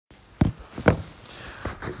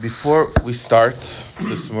Before we start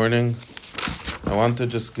this morning, I want to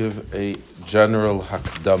just give a general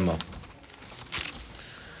hakdama.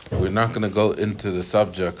 We're not going to go into the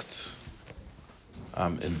subject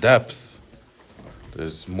in depth.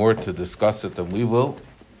 There's more to discuss it than we will.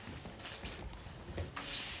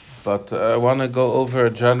 But I want to go over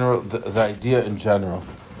the idea in general.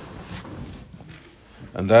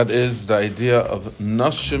 And that is the idea of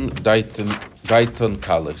Nashim Daiton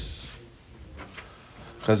Kalis.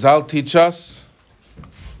 Chazal teach us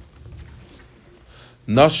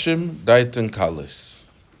Nashim Daiton Kalis.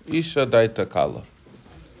 Isha Daita Kala.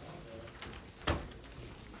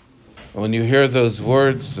 When you hear those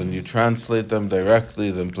words and you translate them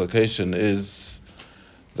directly, the implication is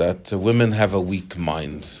that women have a weak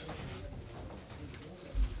mind.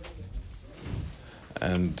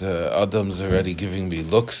 And Odom's already giving me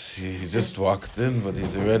looks. He just walked in, but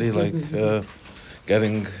he's already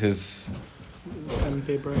getting his pen and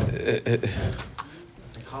paper.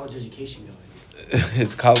 College education going.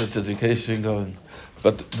 His college education going.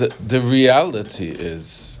 But the reality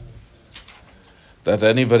is that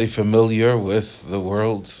anybody familiar with the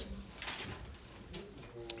world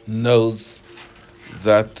knows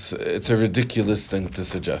that it's a ridiculous thing to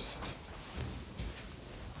suggest.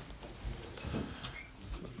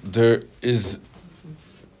 There is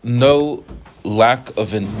no lack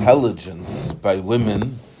of intelligence by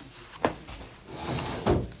women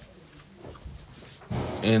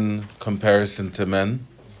in comparison to men.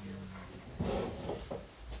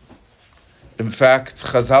 In fact,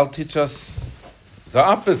 Chazal teach us the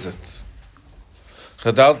opposite.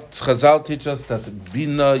 Chazal teach us that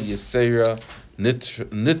Bina Yisera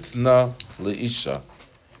Nitna Leisha.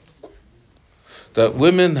 That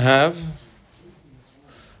women have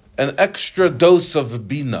an extra dose of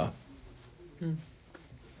Bina.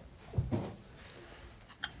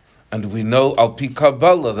 And we know Al Pi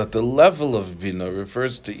Kabbalah that the level of Bina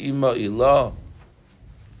refers to Ima Ilah.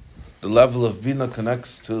 The level of Bina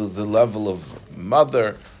connects to the level of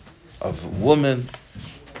mother, of woman.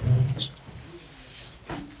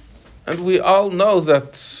 And we all know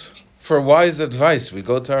that for wise advice we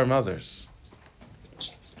go to our mothers.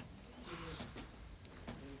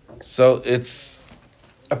 So it's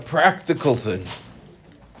a practical thing.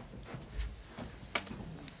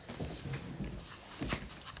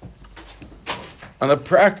 On a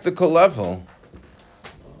practical level,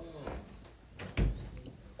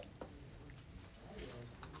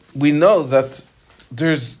 we know that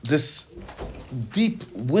there's this deep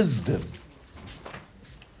wisdom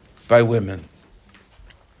by women.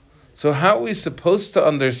 So how are we supposed to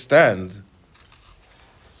understand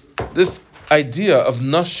this idea of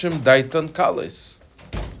Nashim Daitan Kalis?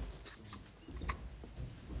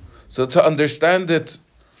 So to understand it,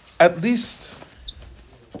 at least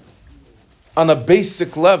on a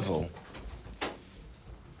basic level,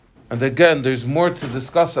 and again, there's more to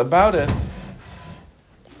discuss about it,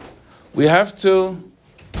 we have to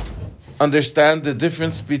understand the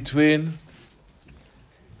difference between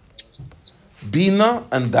Bina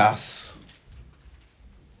and Das.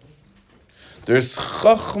 There's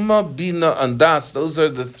Chachma, Bina, and Das. Those are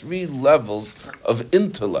the three levels of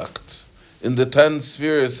intellect in the 10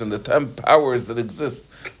 spheres and the 10 powers that exist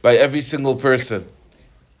by every single person.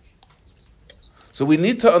 So we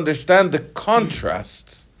need to understand the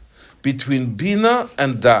contrast between Bina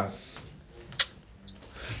and Das.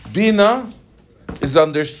 Bina is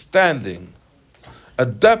understanding, a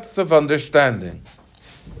depth of understanding.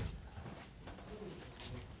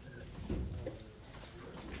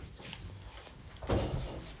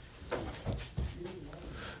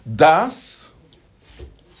 Das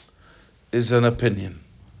is an opinion.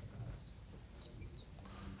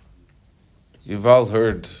 You've all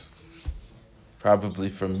heard, probably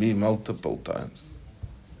from me multiple times,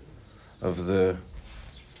 of the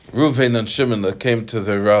Reuven and Shimon that came to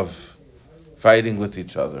the Rav, fighting with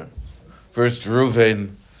each other. First,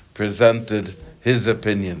 Reuven presented his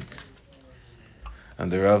opinion,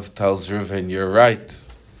 and the Rav tells Reuven, "You're right."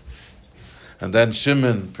 And then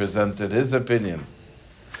Shimon presented his opinion,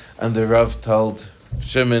 and the Rav told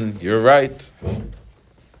Shimon, "You're right."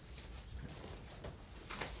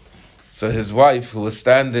 So his wife, who was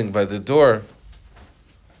standing by the door,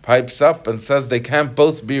 pipes up and says, "They can't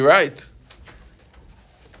both be right."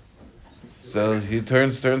 So he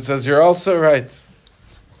turns to her and says, "You're also right."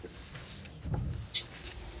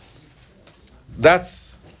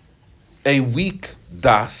 That's a weak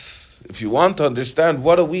das. If you want to understand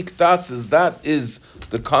what a weak das is, that is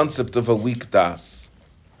the concept of a weak das.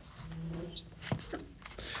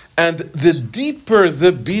 And the deeper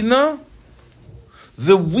the bina,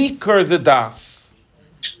 the weaker the das.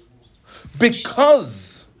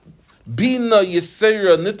 Because Bina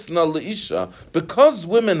Yisera Nitna Leisha, because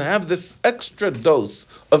women have this extra dose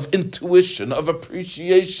of intuition, of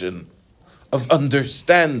appreciation, of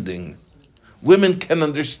understanding. Women can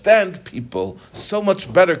understand people so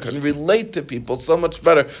much better, can relate to people so much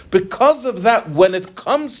better. Because of that, when it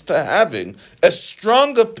comes to having a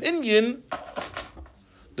strong opinion,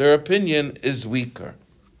 their opinion is weaker.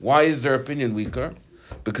 Why is their opinion weaker?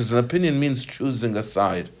 Because an opinion means choosing a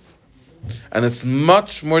side. And it's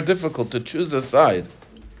much more difficult to choose a side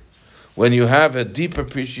when you have a deep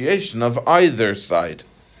appreciation of either side.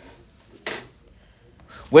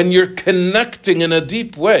 When you're connecting in a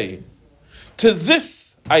deep way to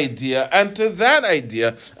this idea and to that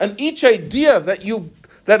idea, and each idea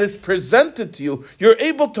that is presented to you, you're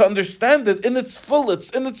able to understand it in its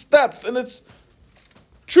fullness, in its depth, in its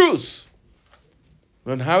truth.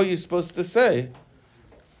 Then how are you supposed to say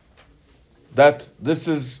that this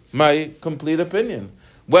is my complete opinion?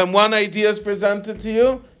 When one idea is presented to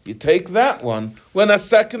you, you take that one. When a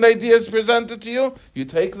second idea is presented to you, you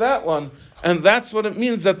take that one. And that's what it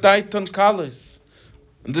means, that daiton kalis.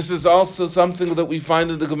 And this is also something that we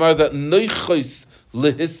find in the Gemara, that noichos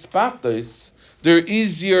lehispatos, they're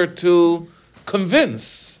easier to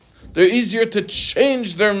convince. They're easier to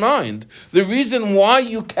change their mind. The reason why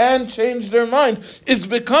you can change their mind is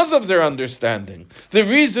because of their understanding. The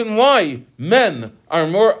reason why men are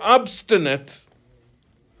more obstinate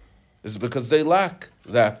is because they lack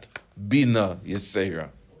that bina yisera.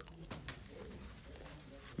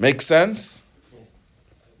 Make sense? Yes.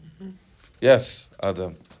 Yes,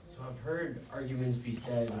 Adam. So I've heard arguments be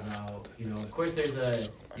said about, of course there's the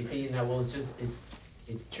opinion that, well,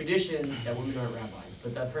 it's tradition that women aren't rabbis.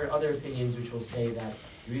 But I've heard other opinions which will say that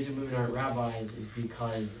the reason women aren't rabbis is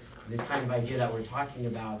because this kind of idea that we're talking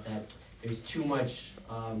about, that there's too much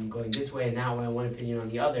going this way and that way, one opinion on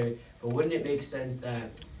the other. But wouldn't it make sense that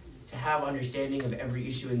to have understanding of every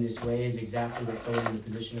issue in this way is exactly what someone in the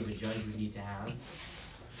position of a judge would need to have?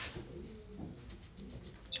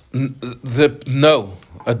 No,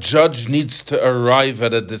 a judge needs to arrive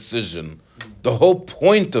at a decision. The whole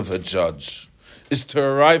point of a judge is to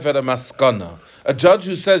arrive at a maskana. A judge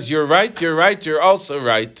who says, you're right, you're also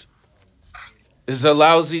right, is a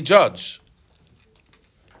lousy judge.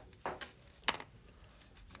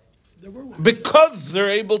 Because they're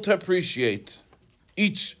able to appreciate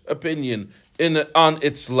each opinion on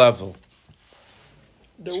its level.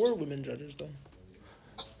 There were women judges, though.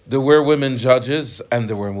 There were women judges, and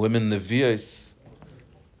there were women nevios.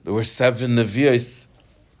 There were 7 nevios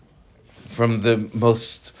from the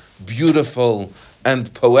most beautiful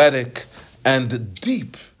and poetic and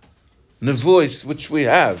deep nevois which we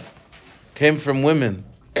have, came from women.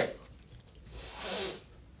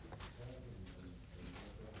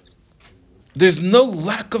 There's no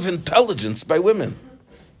lack of intelligence by women.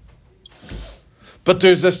 But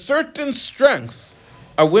there's a certain strength.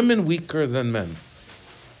 Are women weaker than men?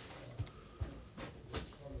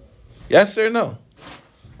 Yes or no?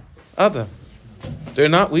 Adam, they're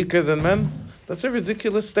not weaker than men? That's a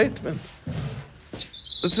ridiculous statement.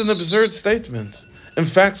 It's an absurd statement. In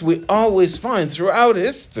fact, we always find throughout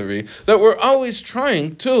history that we're always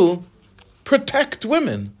trying to protect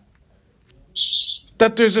women.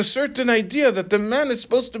 That there's a certain idea that the man is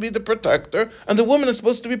supposed to be the protector and the woman is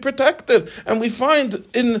supposed to be protected. And we find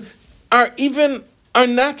in our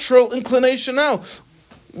natural inclination now,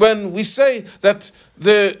 when we say that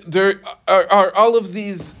there are all of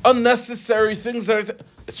these unnecessary things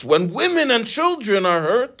it's when women and children are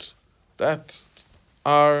hurt that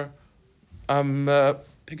our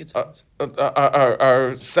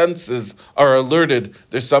senses are alerted.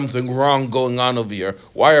 There's something wrong going on over here.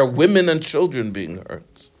 Why are women and children being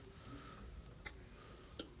hurt?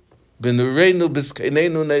 Yesterday's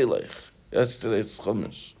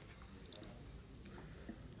Chumash.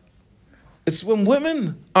 It's when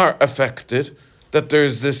women are affected that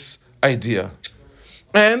there's this idea.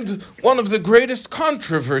 And one of the greatest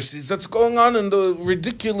controversies that's going on in the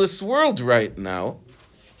ridiculous world right now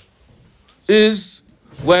is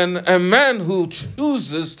when a man who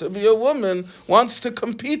chooses to be a woman wants to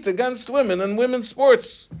compete against women in women's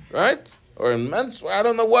sports, right? Or in men's, I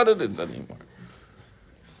don't know what it is anymore.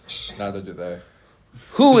 Neither do they.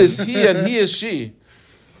 Who is he and he is she?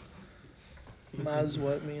 Maz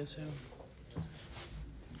what, me is him.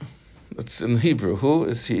 It's in Hebrew. Who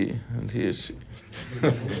is he and he is she?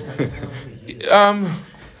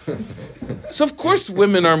 So of course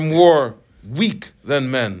women are more weak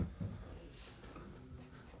than men.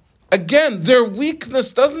 Again, their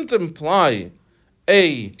weakness doesn't imply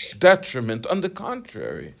a detriment. On the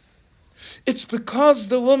contrary, it's because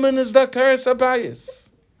the woman is dakaris habayis.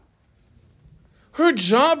 Her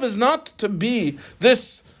job is not to be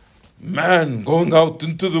this man going out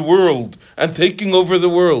into the world and taking over the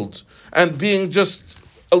world and being just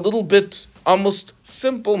a little bit almost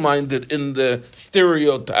simple-minded in the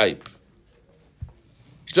stereotype.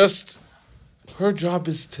 Just her job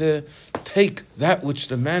is to take that which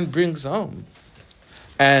the man brings home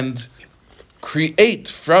and create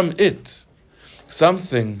from it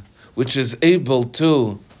something which is able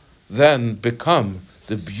to then become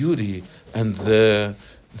the beauty and the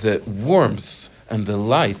warmth and the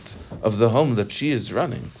light of the home that she is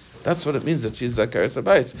running. That's what it means that she's Zakaris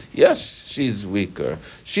Abayis. Yes, she's weaker.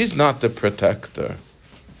 She's not the protector.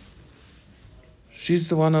 She's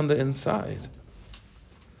the one on the inside.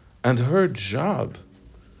 And her job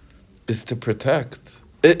is to protect,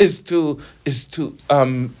 is to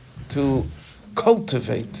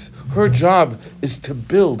cultivate. Her job is to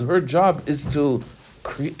build. Her job is to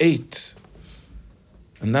create.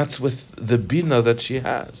 And that's with the bina that she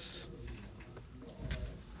has.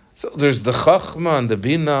 So there's the chachma and the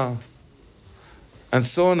bina, and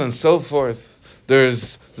so on and so forth.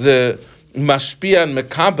 There's the mashpia and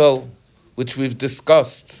mekabel, which we've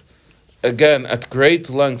discussed again at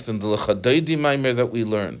great length in the L'Chadodi Maimer that we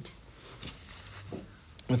learned.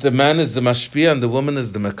 The man is the mashpia and the woman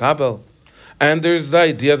is the mekabel. And there's the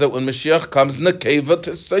idea that when Mashiach comes, nekeva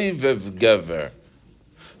to seiviv gever,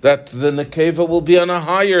 that the nekeva will be on a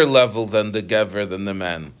higher level than the gever, than the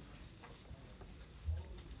man.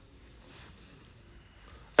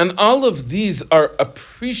 And all of these are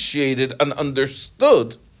appreciated and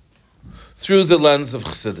understood through the lens of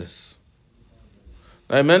Chassidus.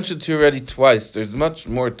 I mentioned to you already twice, there's much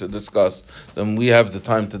more to discuss than we have the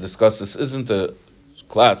time to discuss. This isn't a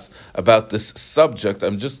class about this subject.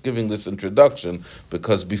 I'm just giving this introduction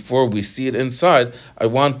because before we see it inside, I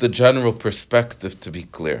want the general perspective to be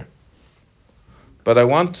clear. But I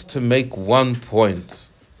want to make one point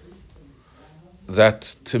that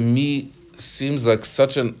to me seems like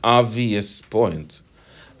such an obvious point,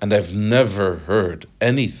 and I've never heard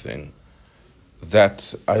anything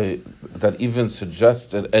that even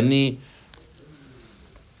suggested any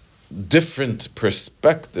different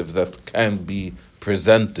perspective that can be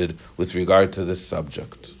presented with regard to this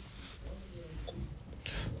subject.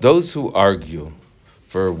 Those who argue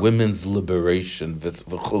for women's liberation,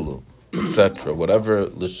 v'chulu, etc., whatever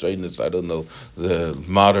l'shainis, I don't know the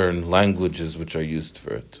modern languages which are used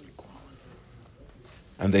for it,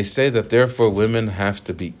 and they say that therefore women have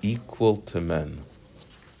to be equal to men,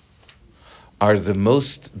 are the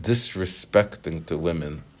most disrespecting to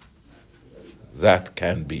women that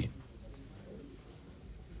can be.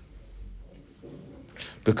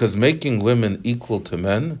 Because making women equal to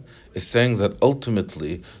men is saying that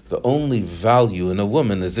ultimately the only value in a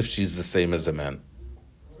woman is if she's the same as a man.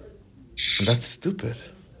 And that's stupid.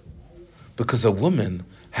 Because a woman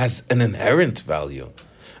has an inherent value.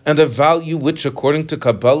 And a value which, according to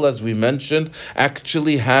Kabbalah, as we mentioned,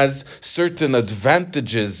 actually has certain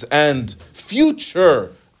advantages and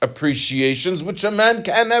future appreciations which a man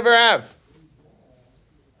can never have,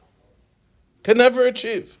 can never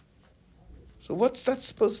achieve. So what's that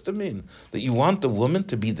supposed to mean? That you want the woman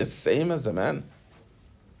to be the same as a man?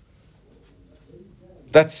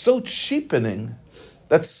 That's so cheapening,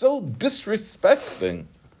 that's so disrespecting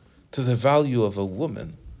to the value of a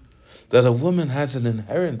woman. That a woman has an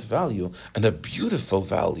inherent value and a beautiful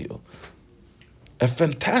value, a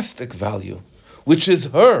fantastic value, which is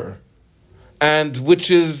her, and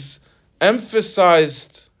which is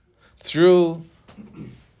emphasized through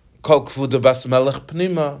Kol Kvuda Bas Melech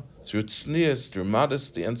Pnima, through tznius, through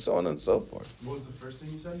modesty, and so on and so forth. What was the first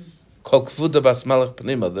thing you said? Kol Kvuda Bas Melech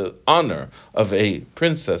Pnima, the honor of a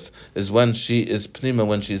princess is when she is Pnima,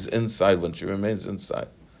 when she's inside, when she remains inside.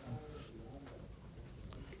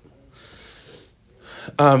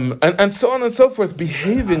 And so on and so forth,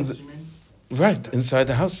 behaving right inside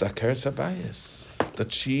the house, Zakaris Abayis,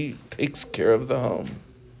 that she takes care of the home.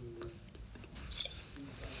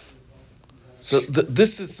 So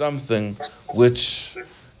this is something which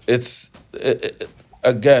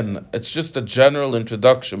again, it's just a general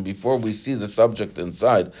introduction before we see the subject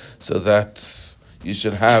inside, so that you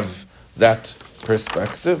should have that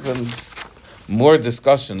perspective, and more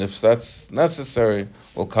discussion, if that's necessary,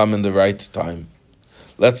 will come in the right time.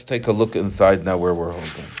 Let's take a look inside now where we're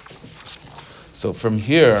holding. So from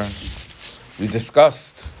here, we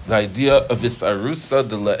discussed the idea of Isarusa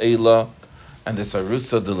de La'ela and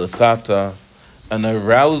Isarusa de Lasata, an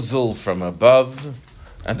arousal from above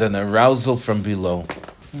and an arousal from below.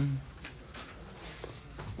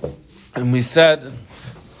 And we said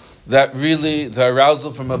that really the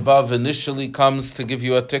arousal from above initially comes to give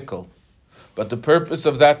you a tickle. But the purpose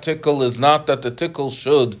of that tickle is not that the tickle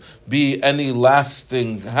should have any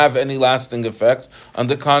lasting effect. On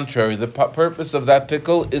the contrary, the purpose of that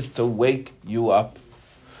tickle is to wake you up.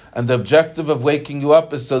 And the objective of waking you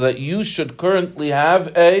up is so that you should currently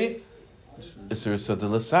have an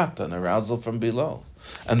arousal from below.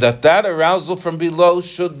 And that arousal from below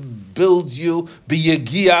should build you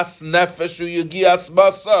biyagias nefesh uyagias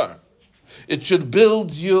basar. It should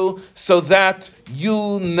build you so that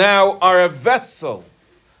you now are a vessel.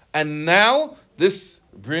 And now this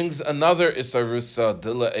brings another isarusa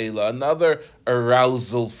dila'ela, another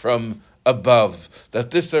arousal from above. That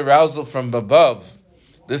this arousal from above,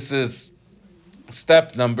 this is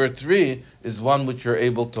step number 3, is one which you're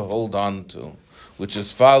able to hold on to, which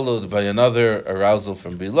is followed by another arousal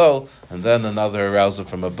from below, and then another arousal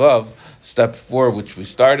from above. Step 4, which we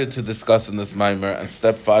started to discuss in this mimer, and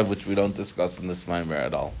step 5, which we don't discuss in this mimer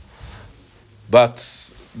at all.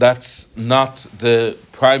 But that's not the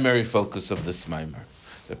primary focus of this mimer.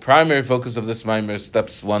 The primary focus of this mimer is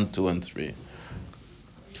steps 1, 2, and 3.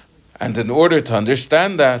 And in order to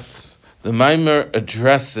understand that, the mimer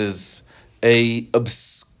addresses I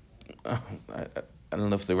don't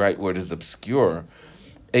know if the right word is obscure,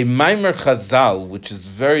 a Maimer Chazal, which is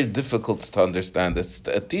very difficult to understand. It's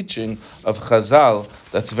a teaching of Chazal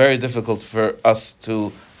that's very difficult for us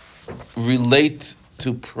to relate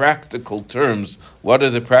to practical terms. What are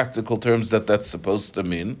the practical terms that's supposed to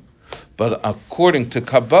mean? But according to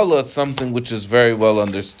Kabbalah, it's something which is very well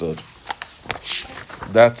understood.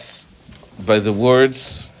 That's by the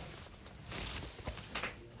words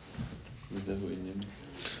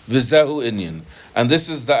V'zehu inyan. And this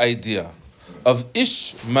is the idea of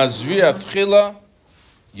Ish Mazriya Tchila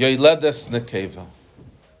Yoiledes Nekeva.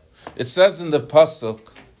 It says in the Pasuk,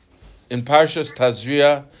 in Parshas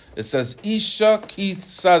Tazria, it says, Isha ki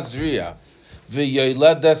tzazriya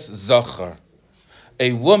v'yoiledes zachar.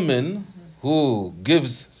 A woman who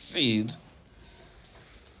gives seed,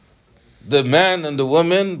 the man and the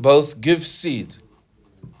woman both give seed.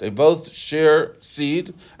 They both share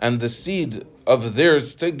seed, and the seed of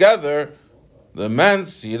theirs together, the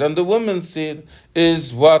man's seed and the woman's seed,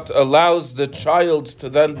 is what allows the child to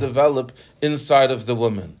then develop inside of the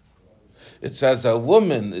woman. It says a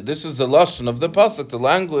woman, this is the lashon of the pasuk, the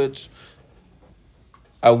language,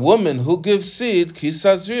 a woman who gives seed,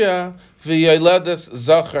 kisazriya v'yayledes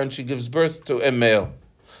zachar, and she gives birth to a male.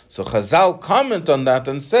 So Chazal comment on that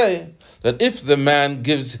and say that if the man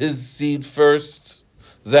gives his seed first,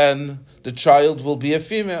 then the child will be a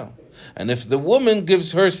female. And if the woman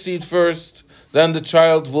gives her seed first, then the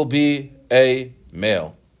child will be a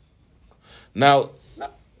male. Now,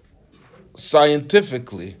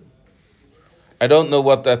 scientifically, I don't know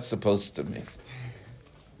what that's supposed to mean.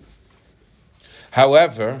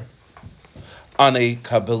 However, on a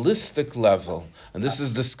Kabbalistic level, and this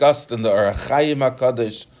is discussed in the Arachayim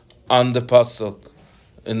HaKadosh on the Pasuk,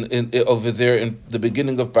 over there in the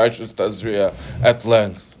beginning of Parshas Tazria at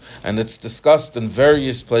length, and it's discussed in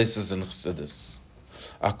various places in Chassidus.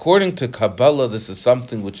 According to Kabbalah, this is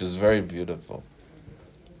something which is very beautiful.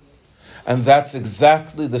 And that's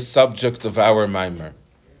exactly the subject of our Maimer.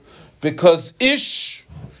 Because Ish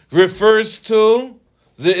refers to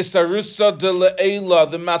the Isarusa de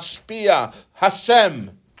Le'ela, the Mashpia,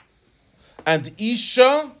 Hashem. And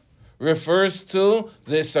Isha refers to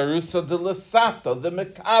the Isarusa de Lesato, the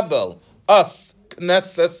Mekabel, us,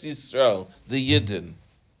 Knesset Yisrael, the Yidden.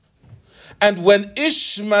 And when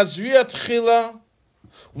Ish Mazriya Tchila,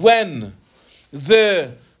 when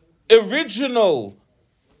the original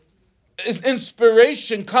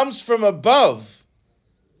inspiration comes from above,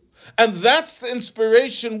 and that's the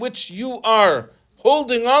inspiration which you are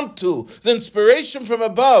holding on to, the inspiration from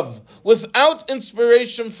above, without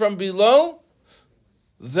inspiration from below,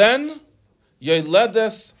 then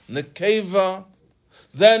Yoiledes Nekeva,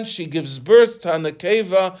 then she gives birth to a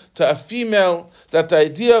Nekeva, to a female. That the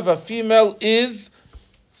idea of a female is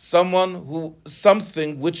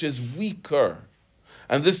something which is weaker.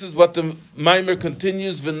 And this is what the Maimer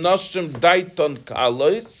continues, V'noshim daiton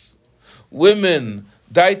kalois, women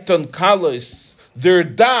daiton kalois, their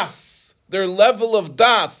das, their level of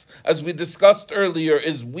das, as we discussed earlier,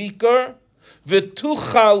 is weaker.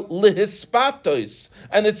 V'tuchal lihispatois,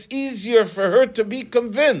 and it's easier for her to be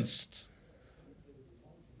convinced.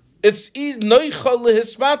 It's noichal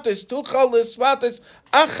lihismatis, tuchal lihismatis,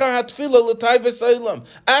 achar hatfila l'taivas eilam,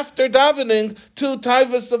 after davening to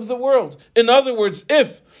taivas of the world. In other words,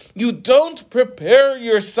 if you don't prepare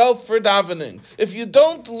yourself for davening, if you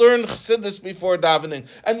don't learn chassidus before davening,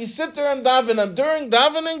 and you sit there and daven, and during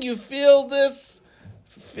davening you feel this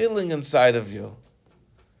feeling inside of you.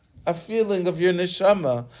 a feeling of your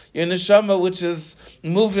neshama which is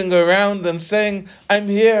moving around and saying, I'm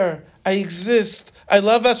here, I exist, I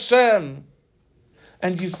love Hashem.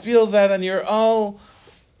 And you feel that and you're all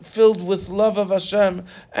filled with love of Hashem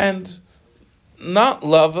and not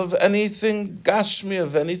love of anything gashmi,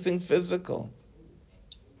 of anything physical.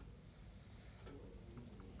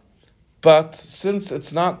 But since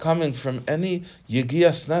it's not coming from any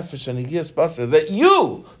Yigiyas Nefesh and Yigiyas Basar that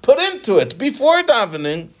you put into it before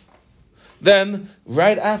davening, then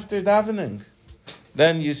right after davening,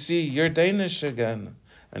 then you see you're Danish again,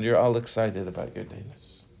 and you're all excited about your Danish.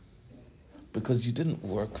 Because you didn't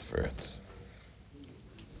work for it.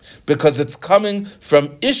 Because it's coming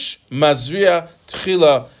from Ish Mazria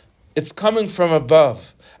Tchila, it's coming from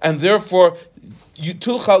above. And therefore, you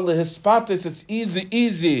tuchal lehispatis, it's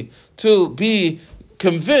easy to be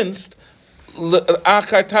convinced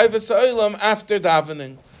after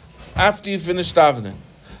davening, after you finish davening.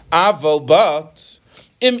 Aval, but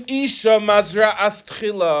im isha mazra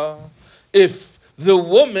astchila, if the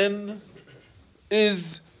woman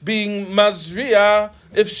is being mazria,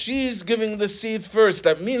 if she's giving the seed first,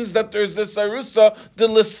 that means that there's this arusa de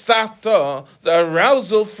lesata, the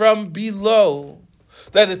arousal from below,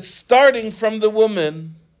 that it's starting from the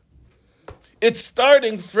woman. It's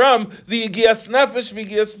starting from the Yigiyas Nefesh,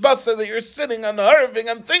 Yigiyas Basa, that you're sitting and harving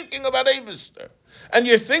and thinking about Eibishter. And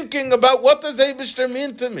you're thinking about, what does Eibishter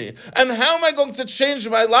mean to me? And how am I going to change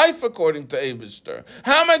my life according to Eibishter?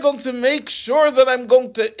 How am I going to make sure that I'm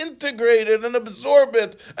going to integrate it and absorb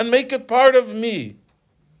it and make it part of me?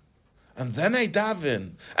 And then I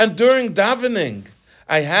daven. And during davening,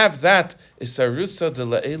 I have that isarusa de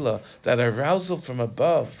la'ela, that arousal from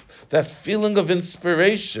above, that feeling of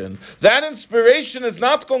inspiration. That inspiration is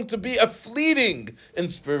not going to be a fleeting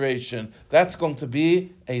inspiration. That's going to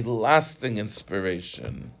be a lasting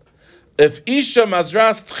inspiration. If Isha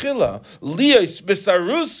Mazras Tchila, Lias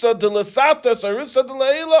Bisarusa de Lasata, Sarusa de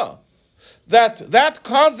la'ela, that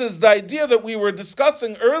causes the idea that we were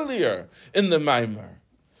discussing earlier in the Maimar,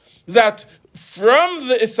 that from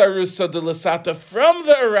the Isarusa de Lasata, from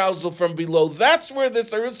the arousal from below, that's where the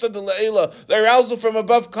Isarusa de La'ela, the arousal from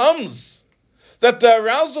above, comes. That the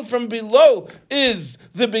arousal from below is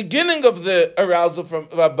the beginning of the arousal from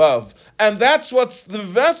above. And that's what's the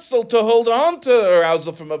vessel to hold on to the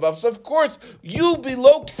arousal from above. So of course, you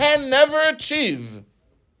below can never achieve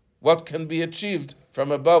what can be achieved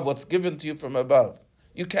from above, what's given to you from above.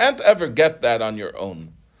 You can't ever get that on your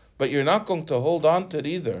own. But you're not going to hold on to it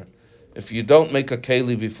either if you don't make a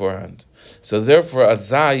keli beforehand. So therefore,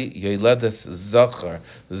 azai yeledes zachar,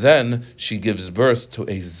 then she gives birth to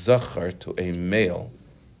a zachar, to a male,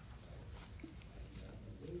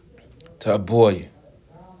 to a boy.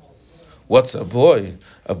 What's a boy?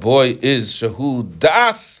 A boy is shahu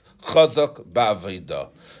das chazak ba'avida.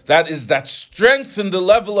 That is that strength in the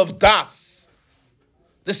level of das,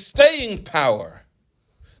 the staying power,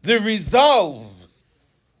 the resolve,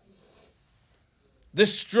 the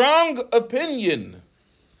strong opinion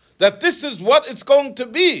that this is what it's going to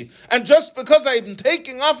be. And just because I'm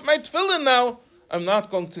taking off my tefillin now, I'm not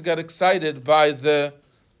going to get excited by the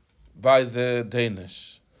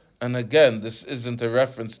Danish. And again, this isn't a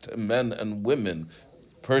reference to men and women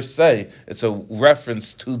per se. It's a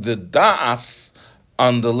reference to the das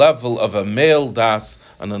on the level of a male das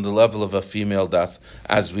and on the level of a female das,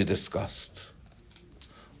 as we discussed.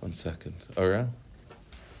 1 second. All right?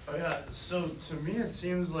 Oh yeah, so to me it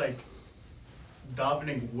seems like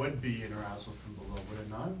davening would be an arousal from below, would it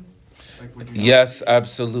not? Yes,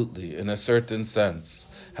 absolutely, in a certain sense.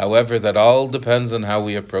 However, that all depends on how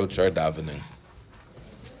we approach our davening.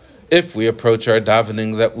 If we approach our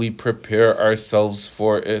davening that we prepare ourselves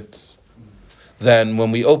for it, then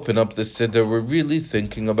when we open up the siddur, we're really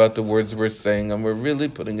thinking about the words we're saying and we're really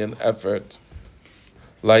putting in effort.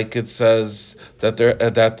 Like it says that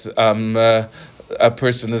a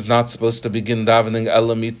person is not supposed to begin davening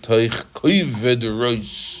elamitoich koived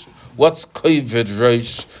roish. What's koived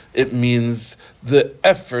roish? It means the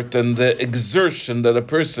effort and the exertion that a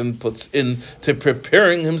person puts in to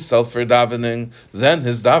preparing himself for davening. Then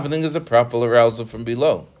his davening is a proper arousal from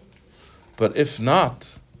below. But if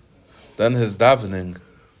not, then his davening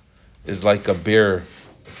is like a bear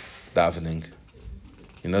davening.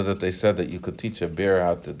 You know that they said that you could teach a bear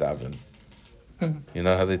how to daven. You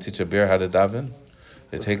know how they teach a bear how to daven?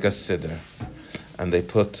 They take a siddur and they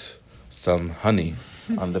put some honey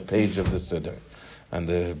on the page of the siddur. And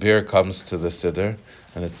the bear comes to the siddur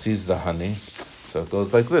and it sees the honey. So it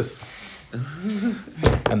goes like this.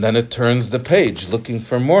 And then it turns the page looking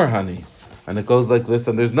for more honey. and it goes like this,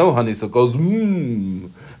 and there's no honey, so it goes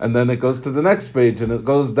and then it goes to the next page, and it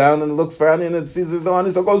goes down and looks for honey, and it sees there's no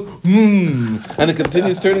honey, so it goes and it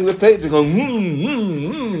continues turning the page and going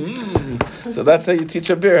So that's how you teach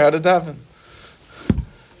a beer how to daven.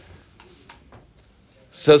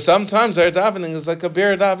 So sometimes our davening is like a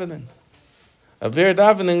beer davening. A beer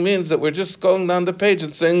davening means that we're just going down the page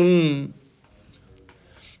and saying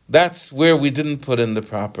That's where we didn't put in the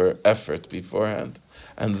proper effort beforehand.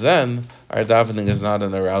 And then our davening is not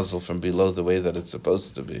an arousal from below the way that it's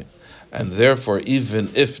supposed to be. And therefore, even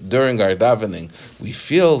if during our davening we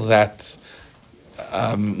feel that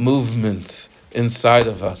movement inside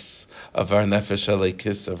of us, of our nefesh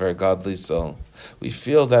alekis, of our godly soul, we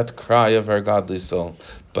feel that cry of our godly soul,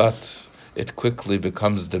 but it quickly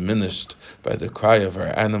becomes diminished by the cry of our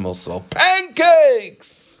animal soul,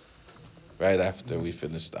 pancakes! Right after we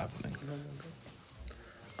finish davening.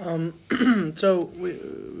 So we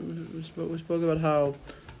spoke about how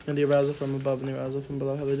the arousal from above and the arousal from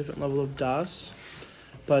below have a different level of das,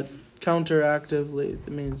 but counteractively, it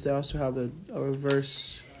means they also have a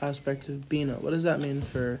reverse aspect of bina. What does that mean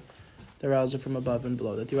for the arousal from above and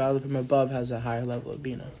below? That the arousal from above has a higher level of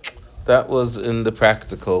bina. That was in the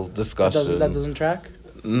practical discussion. That doesn't track?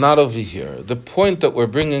 Not over here. The point that we're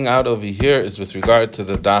bringing out over here is with regard to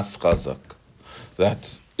the das chazak.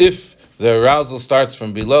 That if the arousal starts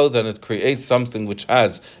from below, then it creates something which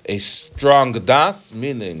has a strong das,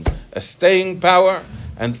 meaning a staying power.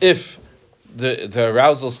 And if the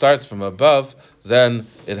arousal starts from above, then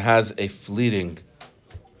it has a fleeting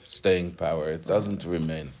staying power. It doesn't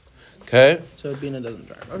remain. Okay? So bina doesn't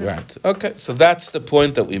track. Okay. Right. Okay. So that's the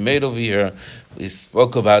point that we made over here. We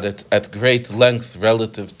spoke about it at great length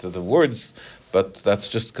relative to the words, but that's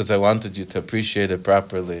just because I wanted you to appreciate it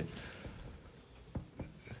properly.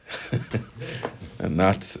 And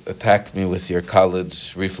not attack me with your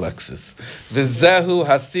college reflexes. V'zehu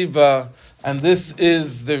hasiba, and this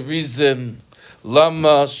is the reason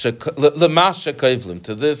lama shekayvlim,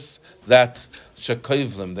 to this that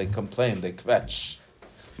shekayvlim, they complain, they kvetch.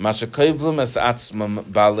 Ma shekayvlim es atzmam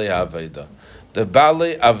balei aveda. The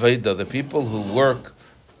balei aveda, the people who work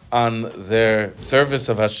on their service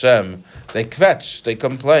of Hashem, they kvetch, they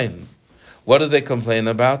complain. What do they complain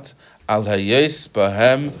about? Al hayes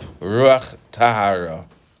bahem ruach tahara.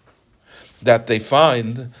 That they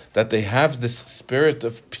find that they have this spirit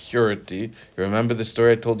of purity. You remember the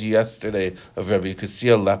story I told you yesterday of Rabbi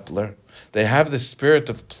Kusia Lepler? They have this spirit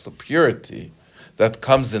of purity that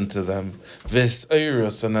comes into them. Vis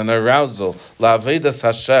eirus, and an arousal. La avedas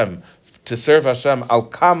Hashem, to serve Hashem al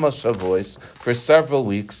kama shavois, for several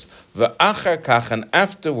weeks. Ve'achar kach, and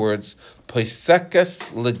afterwards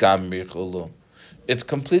poisekes legamri chulu. It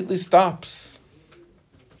completely stops.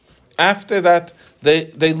 After that,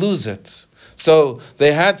 they lose it. So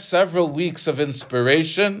they had several weeks of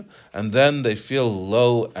inspiration, and then they feel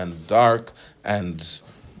low and dark and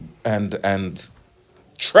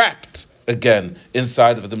trapped again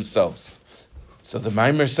inside of themselves. So the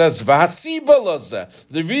Maimer says,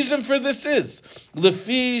 the reason for this is because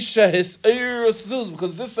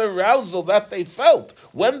this arousal that they felt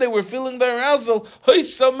when they were feeling the arousal,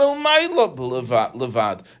 it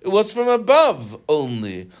was from above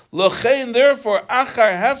only. Therefore, after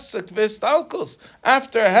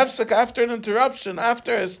hefsek, after an interruption,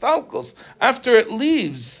 after histalkos, after it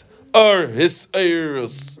leaves,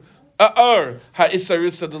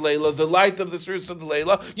 the light of the Sarusa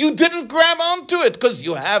Delayla, you didn't grab onto it because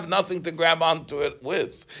you have nothing to grab onto it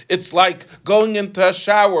with. It's like going into a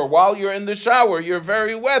shower. While you're in the shower, you're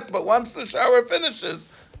very wet, but once the shower finishes,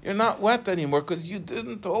 you're not wet anymore because you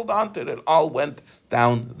didn't hold on to it. It all went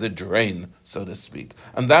down the drain, so to speak.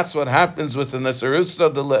 And that's what happens with an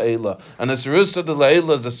Esarusa de La'ela. An Esarusa de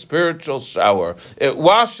La'ela is a spiritual shower. It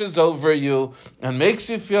washes over you and makes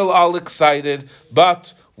you feel all excited,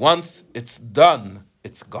 but once it's done,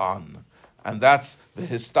 it's gone. And that's the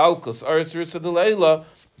Histalkus, or Esarusa de La'ela.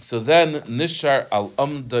 So then, Nishar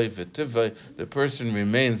al-Amdai v'tivai, the person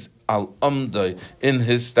remains al-Amdai, in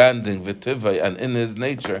his standing, v'tivai, and in his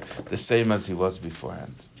nature, the same as he was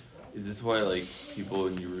beforehand. Is this why, like, people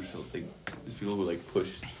in Jerusalem, there's people who like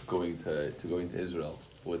push going to Israel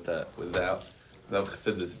without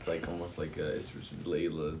Chassidus? It's like almost like a Israel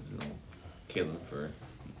Leila, killing for.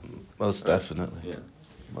 Most definitely. Yeah.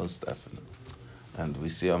 Most definitely. And we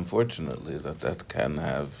see, unfortunately, that can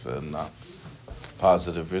have not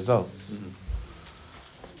positive results. Mm-hmm.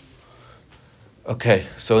 Okay,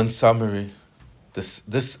 so in summary, this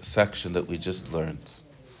section that we just learned,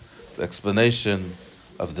 the explanation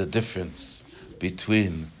of the difference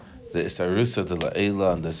between the Isarusa de la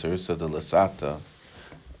Eila and the Isarusa de la Sata,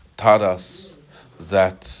 taught us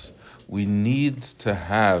that we need to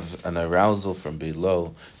have an arousal from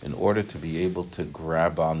below in order to be able to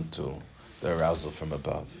grab onto the arousal from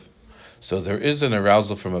above. So there is an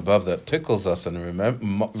arousal from above that tickles us and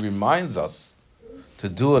reminds us to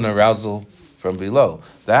do an arousal from below.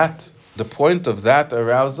 The point of that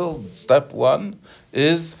arousal, step one,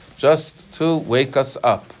 is just to wake us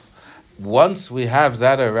up. Once we have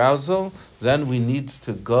that arousal, then we need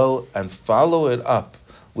to go and follow it up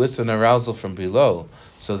with an arousal from below,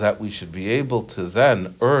 so that we should be able to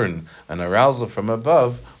then earn an arousal from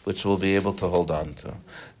above, which we'll be able to hold on to.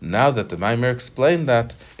 Now that the Maimer explained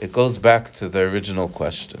that, it goes back to the original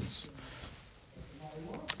questions.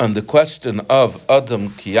 On the question of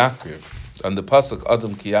Odom Ki Yakriv, on the pasuk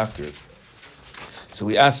Odom Ki Yakriv, so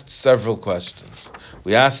we asked several questions.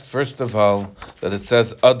 We asked, first of all, that it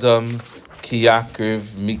says Odom Ki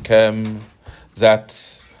Yakriv Mikem,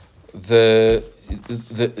 that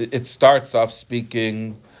it starts off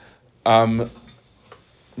speaking Mikem,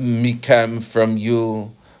 from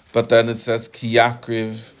you, but then it says Ki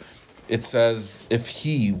Yakriv, it says if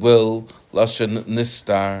he will, Lashon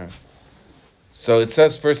Nistar. So it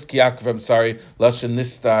says first Ki Yakriv, Lashon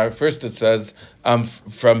Nistar. First it says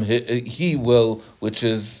from he will, which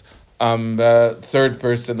is third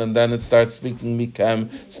person, and then it starts speaking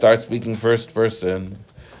Mikem, starts speaking first person.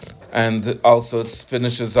 And also it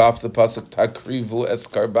finishes off the pasuk Takrivu es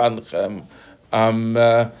karbanchem,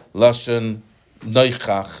 Lashon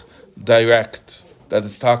Noichach, direct, that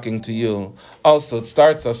it's talking to you. Also, it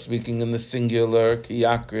starts off speaking in the singular, Ki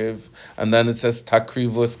Yakriv, and then it says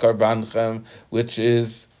Takrivu es karbanchem, which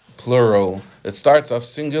is plural. It starts off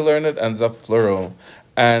singular and it ends off plural.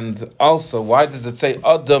 And also, why does it say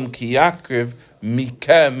Odom Ki Yakriv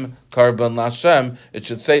Mikem Karban Lashem? It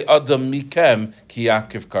should say Odom Mikem Ki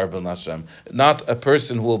Yakriv Karban Lashem. Not a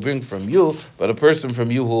person who will bring from you, but a person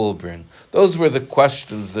from you who will bring. Those were the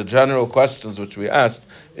questions, the general questions which we asked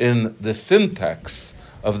in the syntax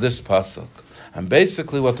of this pasuk. And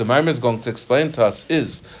basically what the Maimer is going to explain to us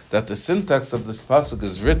is that the syntax of this pasuk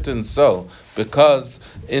is written so because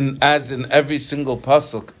as in every single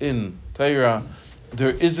pasuk in Torah, there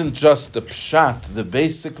isn't just the pshat, the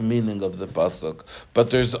basic meaning of the pasuk, but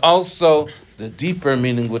there's also the deeper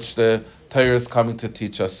meaning which the Torah is coming to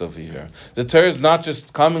teach us over here. The Torah is not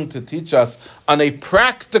just coming to teach us on a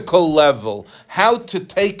practical level how to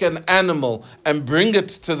take an animal and bring it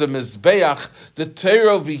to the Mizbeach. The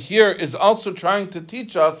Torah over here is also trying to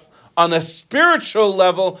teach us on a spiritual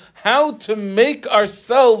level how to make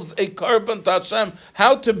ourselves a korban to Hashem,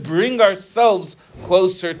 how to bring ourselves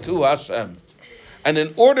closer to Hashem. And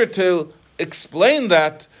in order to explain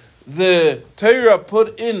that, the Torah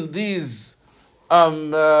put in these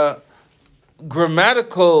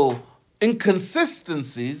grammatical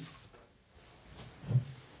inconsistencies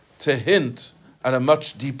to hint at a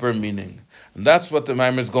much deeper meaning. And that's what the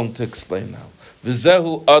Maimer is going to explain now.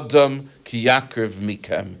 V'zehu Odom Ki Yakriv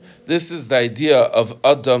Mikem. This is the idea of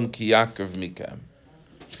Odom Ki Yakriv Mikem.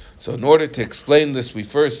 So in order to explain this, we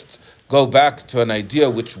first go back to an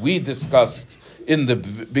idea which we discussed in the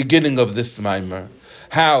beginning of this Maimer.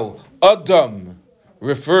 How Odom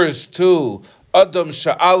refers to Odom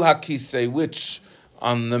Sha'al HaKisei, which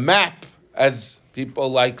on the map, as people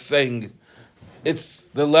like saying, it's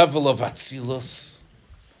the level of Atzilus.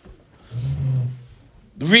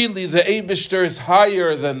 Really, the Eibishter is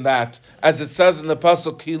higher than that, as it says in the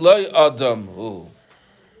pasuk Kiloi Odom Hu.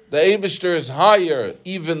 The Eibishter is higher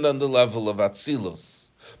even than the level of Atzilus.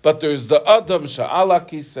 But there's the Odom Sha'al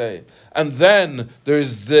HaKisei, and then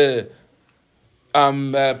there's the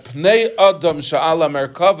Pnei Odom Sha'al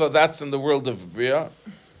HaMerkava, that's in the world of Bria.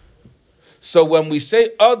 So when we say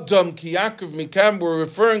Odom Ki Yakriv Mikem, we're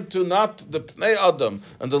referring to not the Pnei Odom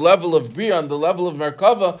and the level of Bria and the level of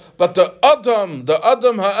Merkava, but the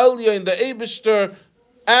Odom Ha'elya in the Eibishter,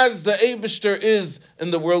 as the Eibishter is in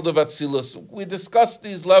the world of Atzilus. We discussed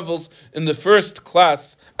these levels in the first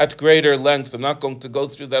class at greater length. I'm not going to go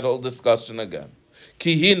through that whole discussion again.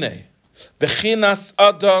 Ki hine, bechinas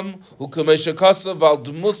Adam, hu k'mei shekasav al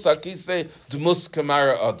dmus hakisei, dmus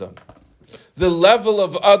k'mara Adam. The level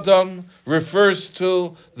of Adam refers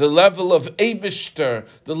to the level of Eibishter,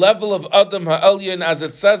 the level of Adam Ha'elyon, as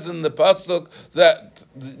it says in the pasuk that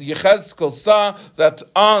Yechezkel saw that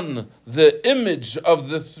on the image of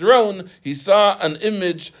the throne he saw an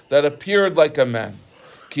image that appeared like a man.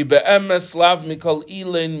 Ki be'emes lav mikol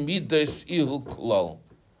ilein mides ihu klal.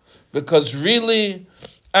 Because really,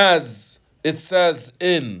 as it says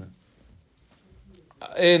in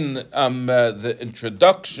the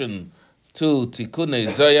introduction to Tikkunei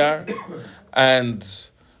Zohar, and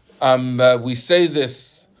we say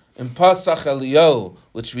this in Pasach Eliyot,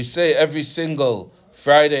 which we say every single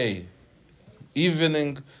Friday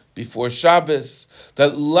evening, before Shabbos,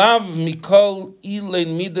 that lav mikol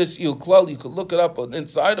ilein midas iuklal, you could look it up on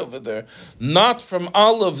inside over there, not from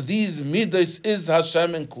all of these midas is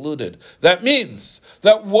Hashem included. That means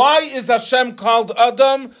that why is Hashem called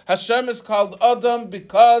Adam? Hashem is called Adam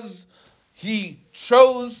because he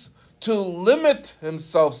chose to limit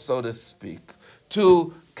himself, so to speak,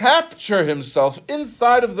 to capture himself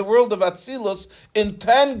inside of the world of Atzilus in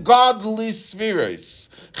 10 godly spheres.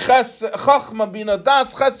 Chachma, Bina,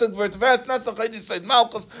 Das, Chesed, V'Tveres, Netzach, Yisaid,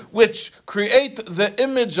 Malchus, which create the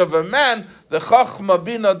image of a man. The Chachma,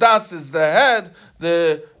 Bina, Das is the head,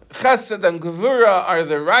 the Chesed and Gevura are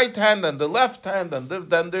the right hand and the left hand, and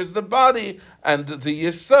then there's the body and the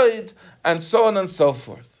Yisaid, and so on and so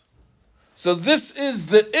forth. So this is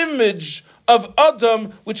the image of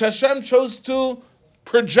Adam, which Hashem chose to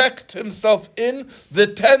project himself in, the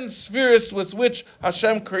 10 spheres with which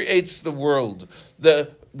Hashem creates the world,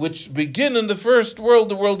 which begin in the first world,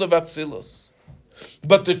 the world of Atzilus.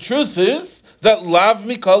 But the truth is that Lav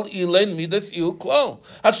Mikal Ilein Midas Iu Klal.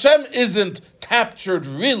 Hashem isn't captured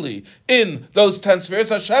really in those 10 spheres.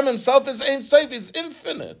 Hashem himself is Ein Sof, he's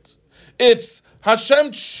infinite. It's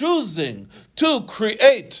Hashem choosing to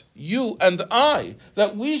create you and I,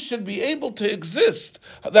 that we should be able to exist,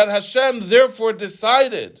 that Hashem therefore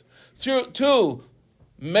decided to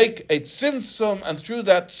make a tzimtzum, and through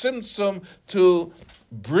that tzimtzum to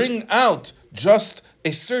bring out just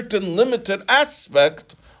a certain limited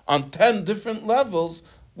aspect on 10 different levels,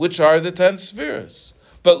 which are the 10 spheres.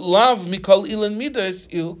 But Lav Mikol Ilan Midas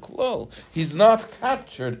Ihu Klal. He's not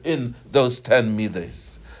captured in those 10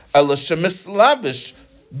 midas. Ela shemislabish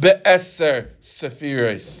be'eser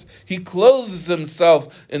sephiros. He clothes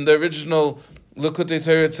himself in the original Likutei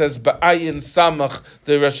Torah. It says ba'ayin samach.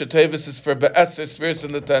 The Rosh Tevis is for be'eser spheres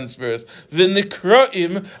in the 10 spheres.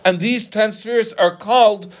 V'nikroim, and these 10 spheres are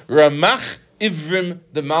called Ramach Ivrim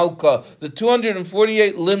de Malka, the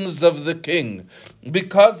 248 limbs of the king,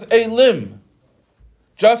 because a limb,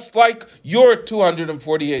 just like your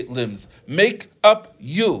 248 limbs, make up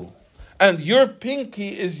you. And your pinky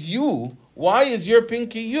is you. Why is your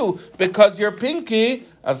pinky you? Because your pinky,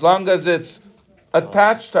 as long as it's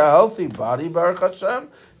attached to a healthy body, Baruch Hashem,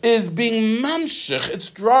 is being mamshich. It's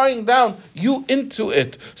drawing down you into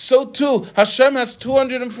it. So too, Hashem has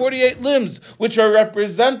 248 limbs, which are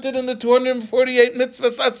represented in the 248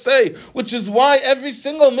 mitzvahs aseh, which is why every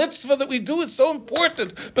single mitzvah that we do is so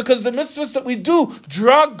important, because the mitzvahs that we do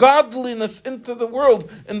draw godliness into the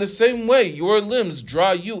world in the same way your limbs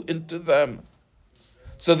draw you into them.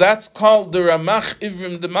 So that's called the Ramach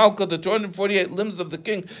Ivrim de Malka, the 248 limbs of the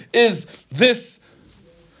king, is this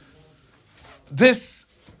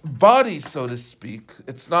body, so to speak.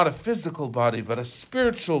 It's not a physical body, but a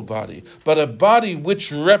spiritual body, but a body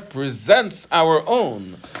which represents our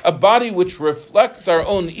own, a body which reflects our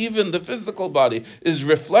own. Even the physical body is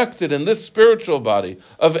reflected in this spiritual body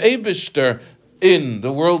of Eibishter in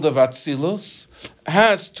the world of Atzilus,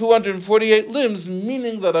 has 248 limbs,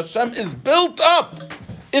 meaning that Hashem is built up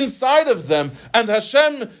inside of them, and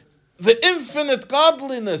Hashem, the infinite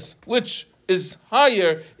godliness, which is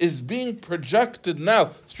higher, is being projected now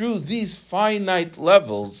through these finite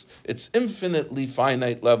levels. It's infinitely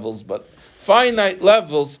finite levels, but finite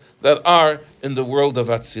levels that are in the world of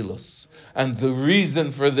Atzilus. And the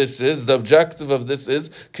reason for this is, the objective of this is,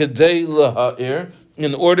 Kedei Laha'ir,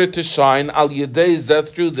 in order to shine, Al Yedei Zeh,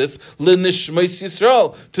 through this, L'nishmeis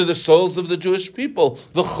Yisrael, to the souls of the Jewish people,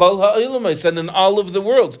 the Chol Ha'ilumais, and in all of the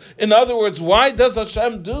worlds. In other words, why does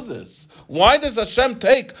Hashem do this? Why does Hashem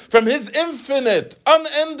take from his infinite,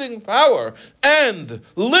 unending power and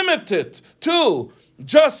limit it to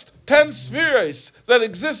just 10 spheres that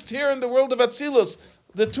exist here in the world of Atzilus,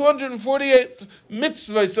 the 248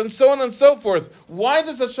 mitzvahs, and so on and so forth? Why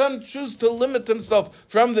does Hashem choose to limit himself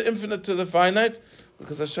from the infinite to the finite?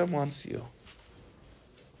 Because Hashem wants you.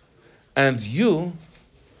 And you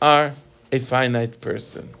are a finite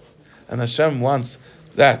person. And Hashem wants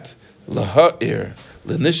that laha'ir,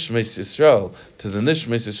 l'nishmeis Yisrael, to the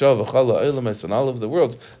nishmeis Yisrael, v'chal ha'olamais, and all of the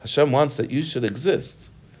world. Hashem wants that you should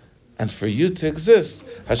exist. And for you to exist,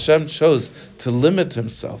 Hashem chose to limit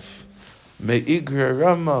himself. Me'igra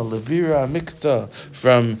Rama Levira Mikta,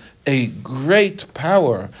 from a great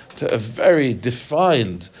power to a very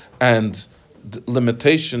defined and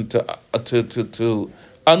limitation to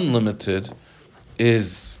unlimited,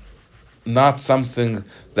 is not something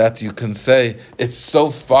that you can say it's so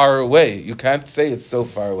far away. You can't say it's so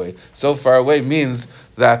far away. So far away means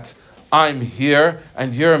that I'm here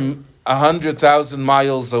and you're 100,000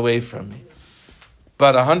 miles away from me.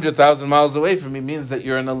 But 100,000 miles away from me means that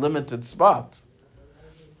you're in a limited spot.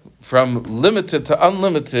 from limited to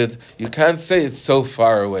unlimited, you can't say it's so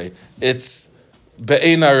far away. It's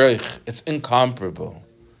be'ein areich. It's incomparable.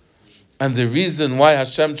 And the reason why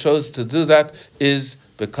Hashem chose to do that is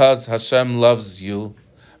because Hashem loves you,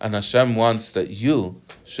 and Hashem wants that you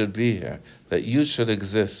should be here, that you should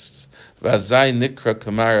exist. Vazai nikra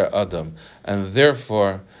kamara Adam, and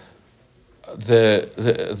therefore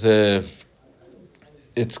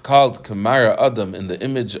it's called kamara Adam, in the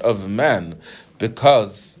image of man,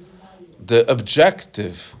 because the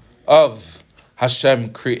objective of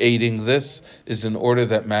Hashem creating this is in order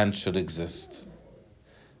that man should exist.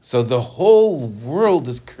 So the whole world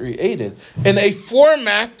is created in a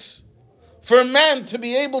format for man to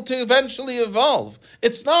be able to eventually evolve.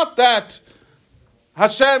 It's not that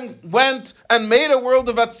Hashem went and made a world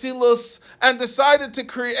of Atzilus and decided to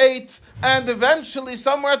create, and eventually,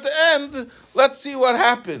 somewhere at the end, let's see what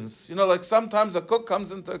happens. Like sometimes a cook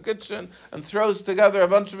comes into a kitchen and throws together a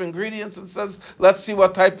bunch of ingredients and says, let's see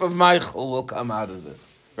what type of meichel will come out of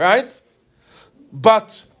this. Right?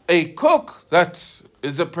 But a cook that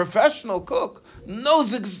is a professional cook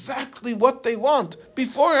knows exactly what they want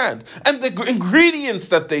beforehand, and the ingredients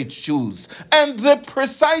that they choose, and the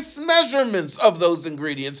precise measurements of those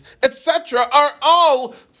ingredients, etc., are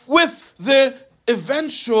all with the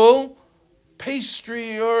eventual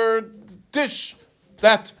pastry or dish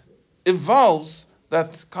that evolves,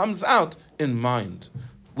 that comes out in mind,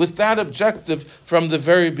 with that objective from the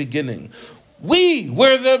very beginning. We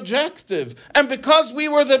were the objective, and because we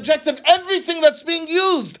were the objective, everything that's being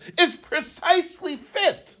used is precisely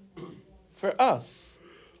fit for us,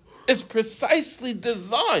 is precisely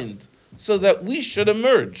designed so that we should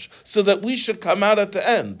emerge, so that we should come out at the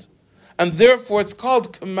end. And therefore it's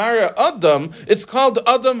called Kamara Adam, it's called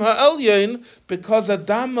Adam Ha'elyon, because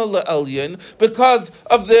Adam Ha'elyon, because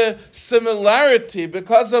of the similarity,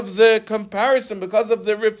 because of the comparison, because of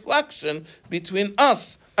the reflection between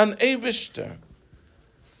us and Eibishter.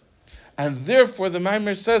 And therefore the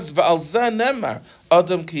Maimer says, V'al zeh nemar,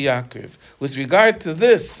 Odom Ki Yakriv. With regard to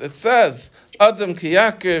this, it says, Odom Ki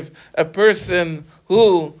Yakriv, a person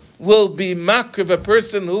who will be makriv, a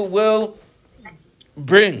person who will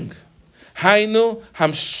bring. Hainu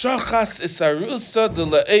hamshachas isarusa de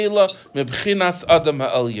le'ela mebchinas Adam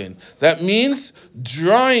ha'elyon. That means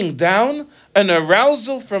drawing down an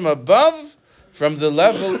arousal from above, from the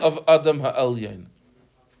level of Adam ha'elyon.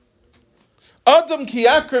 Odom Ki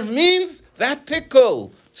Yakriv means that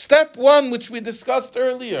tickle. Step one, which we discussed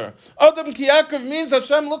earlier. Odom Ki Yakriv means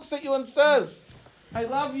Hashem looks at you and says, I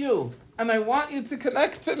love you, and I want you to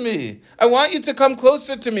connect to me. I want you to come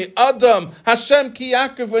closer to me. Adam, Hashem Ki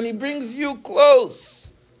Yakriv, when He brings you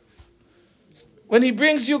close. When He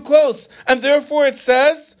brings you close. And therefore it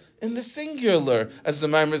says, in the singular, as the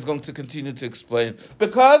Maimer is going to continue to explain.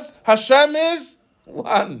 Because Hashem is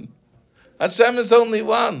one. Hashem is only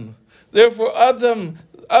one. Therefore, Adam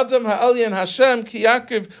Ha'elyon, Hashem Ki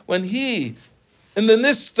Yakriv, when He, in the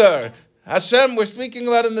Nistar, Hashem, we're speaking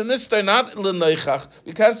about in the Nistar, not L'Noichach.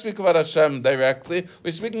 We can't speak about Hashem directly.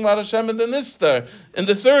 We're speaking about Hashem in the Nistar, in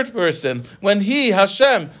the third person. When He,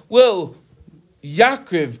 Hashem, will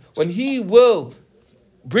Yakriv, when He will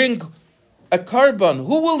bring a carbon.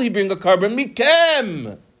 Who will He bring a carbon?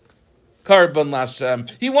 Mikem! Carbon Hashem.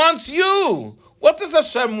 He wants you. What does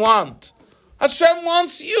Hashem want? Hashem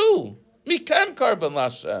wants you. Mikem carbon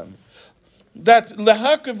Hashem. That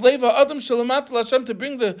lehakriv leva adam shalamat Hashem, to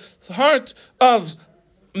bring the heart of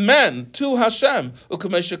man to Hashem.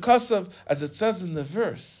 Ukamesha kasav, as it says in the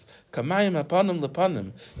verse, kamayim hapanim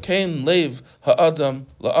lepanim, kain lev ha'adam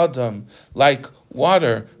la'adam, like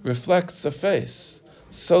water reflects a face,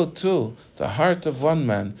 so too the heart of one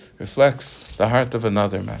man reflects the heart of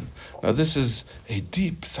another man. Now this is a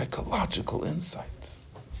deep psychological insight,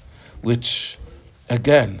 which,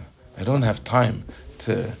 again, I don't have time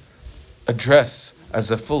to address as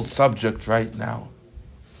a full subject right now.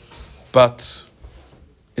 But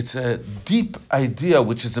it's a deep idea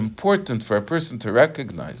which is important for a person to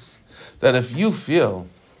recognize, that if you feel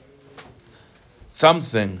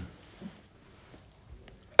something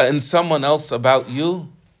in someone else about you,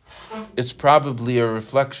 it's probably a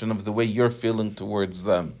reflection of the way you're feeling towards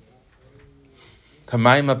them.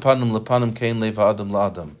 Kamayim apanim lepanim kein lev adam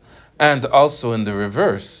la'adam. And also in the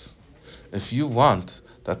reverse, if you want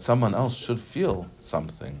that someone else should feel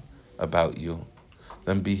something about you,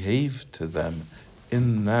 then behave to them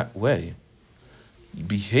in that way.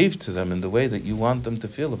 Behave to them in the way that you want them to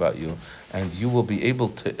feel about you, and you will be able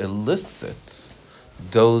to elicit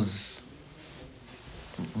those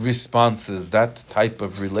responses, that type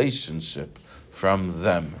of relationship from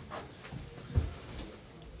them.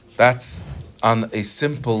 That's on a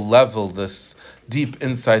simple level, this deep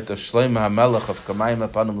insight of Shlomo HaMelech of Kamayim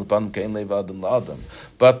Apanim L'Panim Kein Lev Adam L'Adam.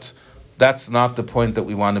 But that's not the point that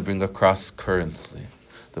we want to bring across currently.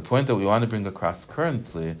 The point that we want to bring across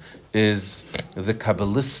currently is the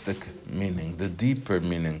Kabbalistic meaning, the deeper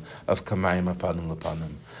meaning of Kamayim Apanim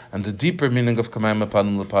L'Panim. And the deeper meaning of Kamayim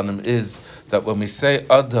Apanim L'Panim is that when we say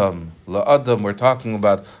Adam La'Adam, we're talking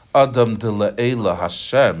about Adam de La'ela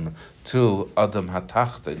Hashem to Adam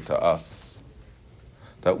Hatachtin, to us.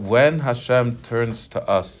 That when Hashem turns to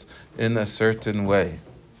us in a certain way,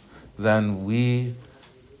 then we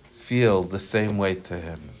feel the same way to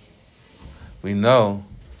Him. We know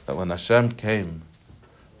that when Hashem came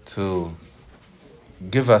to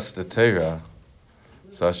give us the Torah,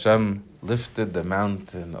 so Hashem lifted the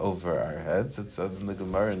mountain over our heads. It says in the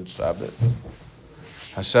Gemara in Shabbos.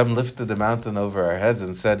 Hashem lifted the mountain over our heads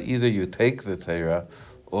and said, either you take the Torah,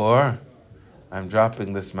 or I'm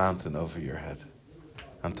dropping this mountain over your head,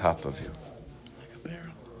 on top of you. Like a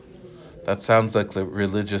barrel. That sounds like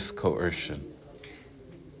religious coercion.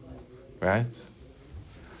 Right?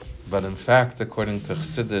 But in fact, according to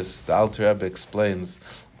Chassidus, the Alter Rebbe explains,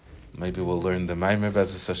 maybe we'll learn the Maimer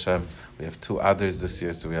B'ezras Hashem. We have 2 others this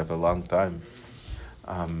year, so we have a long time.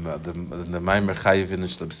 The Maimer Chayivin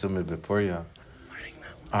Shlebsumi Bepuria.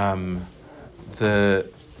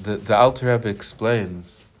 The Alter Rebbe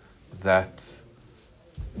explains that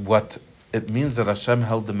what it means that Hashem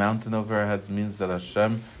held the mountain over our heads means that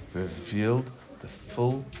Hashem revealed the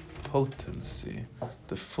full potency,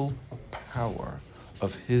 the full power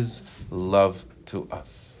of His love to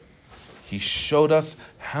us. He showed us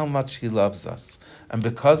how much He loves us. And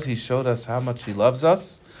because He showed us how much He loves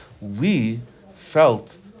us, we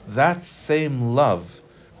felt that same love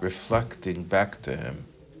reflecting back to Him.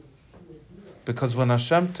 Because when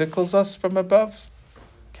Hashem tickles us from above,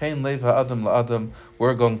 Kain Lev Ha'adam La'adam,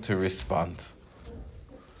 we're going to respond.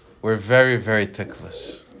 We're very, very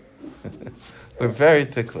ticklish. We're very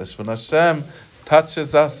ticklish. When Hashem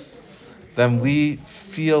touches us, then we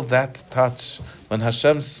feel that touch. When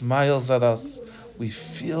Hashem smiles at us, we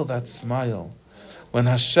feel that smile. When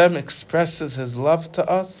Hashem expresses His love to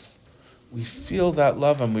us, we feel that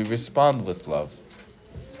love and we respond with love.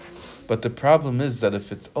 But the problem is that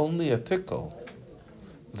if it's only a tickle,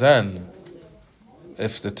 then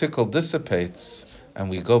if the tickle dissipates and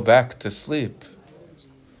we go back to sleep,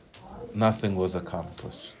 nothing was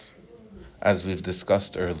accomplished, as we've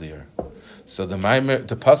discussed earlier. So the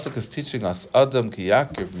pasuk is teaching us, Odom Ki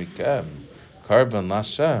Yakriv mikem, Karban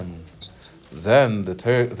Lashem. Then the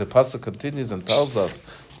pasuk continues and tells us,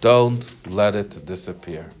 don't let it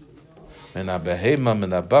disappear. Min habehema, min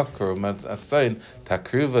habakar, min atzayin,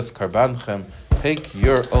 takrivas karbanchem. Take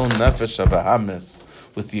your own nefesh abahamis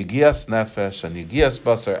with Yigias nefesh and Yigias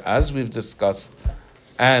basar, as we've discussed,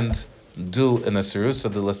 and do in a serusa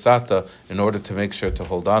de lasata in order to make sure to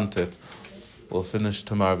hold on to it. We'll finish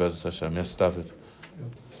tomorrow, B'ezras Hashem. Yes, David.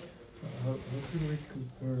 How can we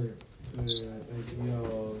compare the idea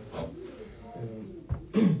of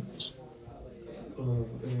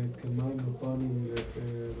Kamayim Apanim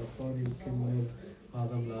L'Panim Kein Lev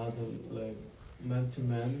Adam L'Adam, like man to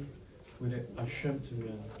man, with Hashem to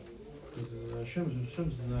man? Because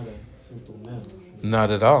Hashem's not a simple man.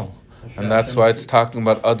 Not at all. And that's why it's talking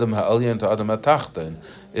about Adam Ha'elyon to Adam Ha'tachton.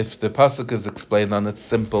 If the pasuk is explained on its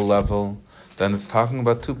simple level, then it's talking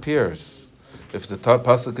about 2 peers. If the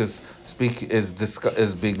pasuk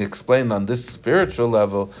is being explained on this spiritual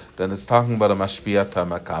level, then it's talking about a mashpiyat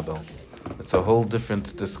makabel. It's a whole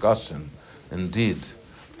different discussion, indeed.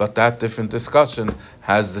 But that different discussion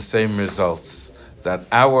has the same results. That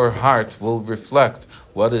our heart will reflect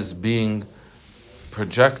what is being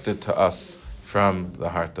projected to us from the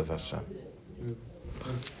heart of Hashem.